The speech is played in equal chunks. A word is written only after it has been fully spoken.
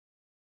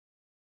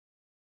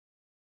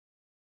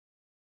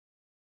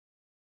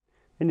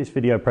In this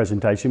video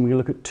presentation, we're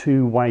going to look at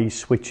two-way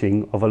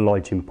switching of a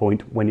lighting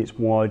point when it's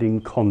wired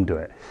in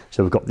conduit.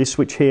 So we've got this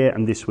switch here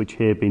and this switch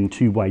here being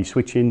two-way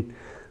switching,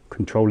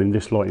 controlling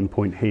this lighting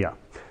point here.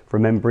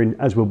 Remembering,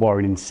 as we're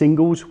wiring in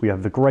singles, we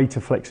have the greater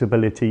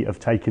flexibility of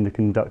taking the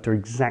conductor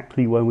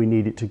exactly where we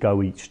need it to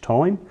go each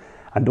time.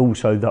 And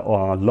also that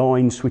our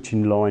line,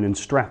 switching line and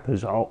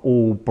strappers are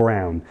all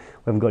brown. We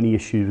haven't got any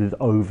issues with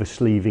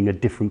over-sleeving a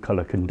different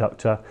colour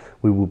conductor.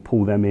 We will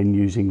pull them in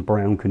using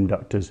brown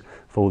conductors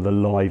for the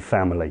live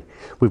family.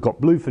 We've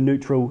got blue for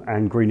neutral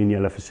and green and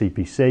yellow for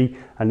CPC.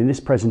 And in this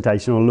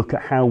presentation, I'll look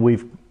at how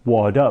we've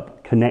wired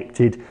up,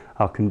 connected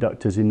our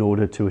conductors in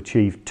order to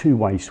achieve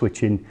two-way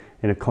switching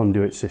in a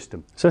conduit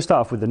system. So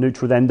start off with the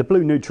neutral then. The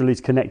blue neutral is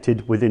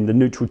connected within the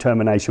neutral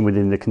termination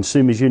within the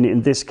consumer's unit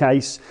in this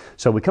case.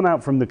 So we come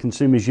out from the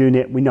consumer's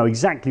unit, we know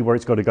exactly where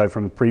it's got to go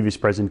from the previous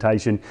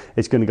presentation.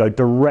 It's going to go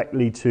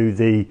directly to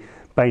the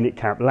bayonet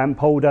cap lamp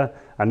holder,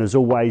 and as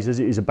always, as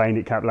it is a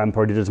bayonet cap lamp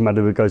holder, it doesn't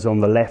matter if it goes on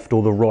the left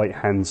or the right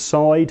hand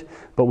side,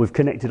 but we've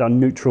connected our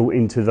neutral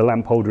into the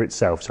lamp holder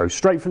itself. So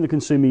straight from the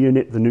consumer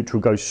unit, the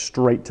neutral goes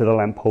straight to the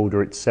lamp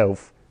holder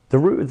itself. The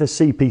route of the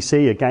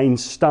CPC again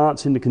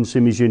starts in the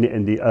consumer's unit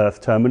in the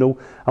earth terminal,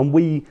 and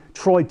we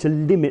tried to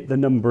limit the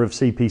number of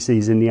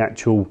CPCs in the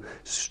actual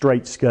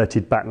straight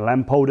skirted batten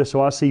lamp holder. So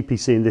our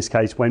CPC in this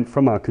case went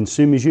from our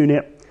consumer's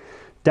unit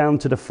down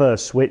to the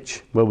first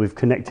switch where we've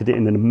connected it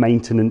in a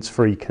maintenance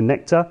free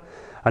connector.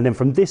 And then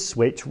from this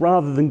switch,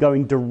 rather than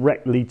going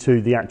directly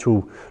to the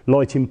actual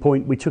lighting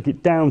point, we took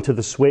it down to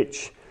the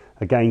switch,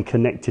 again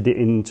connected it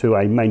into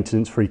a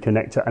maintenance free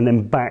connector, and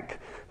then back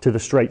to the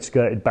straight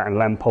skirted batten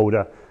lamp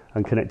holder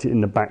and connect it in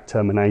the back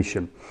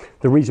termination.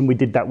 The reason we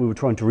did that, we were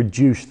trying to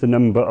reduce the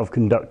number of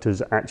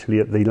conductors actually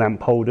at the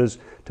lamp holders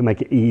to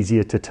make it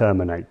easier to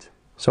terminate.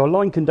 So our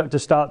line conductor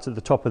starts at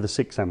the top of the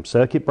 6 amp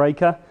circuit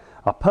breaker.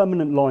 Our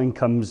permanent line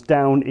comes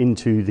down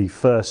into the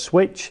first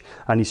switch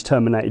and is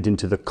terminated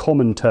into the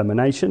common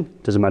termination.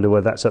 Doesn't matter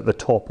whether that's at the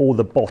top or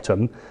the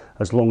bottom,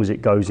 as long as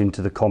it goes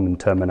into the common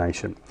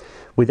termination.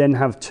 We then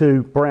have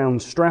two brown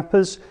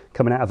strappers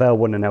coming out of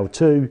L1 and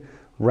L2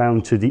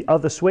 round to the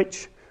other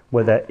switch,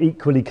 where they're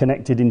equally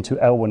connected into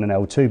L1 and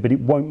L2, but it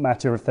won't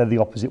matter if they're the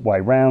opposite way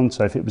round.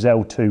 So if it was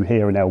L2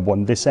 here and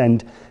L1 this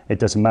end, it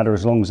doesn't matter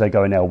as long as they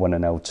go in L1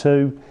 and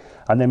L2.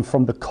 And then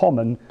from the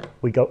common,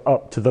 we go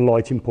up to the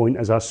lighting point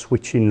as our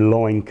switching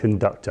line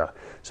conductor.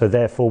 So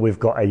therefore we've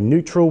got a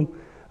neutral,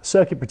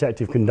 circuit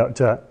protective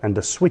conductor and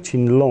a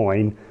switching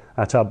line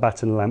at our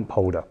batten lamp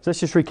holder. So let's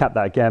just recap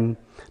that again.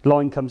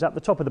 Line comes at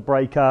the top of the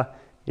breaker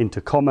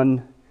into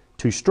common.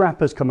 Two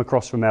strappers come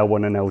across from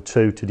L1 and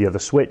L2 to the other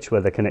switch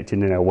where they're connected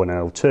in L1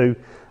 and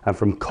L2, and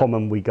from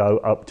common we go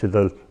up to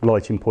the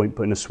lighting point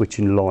putting a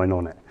switching line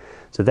on it.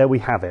 So there we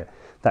have it.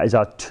 That is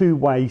our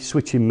two-way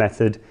switching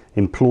method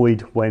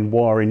employed when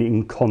wiring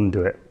in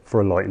conduit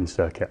for a lighting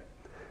circuit.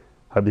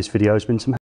 Hope this video has been some help.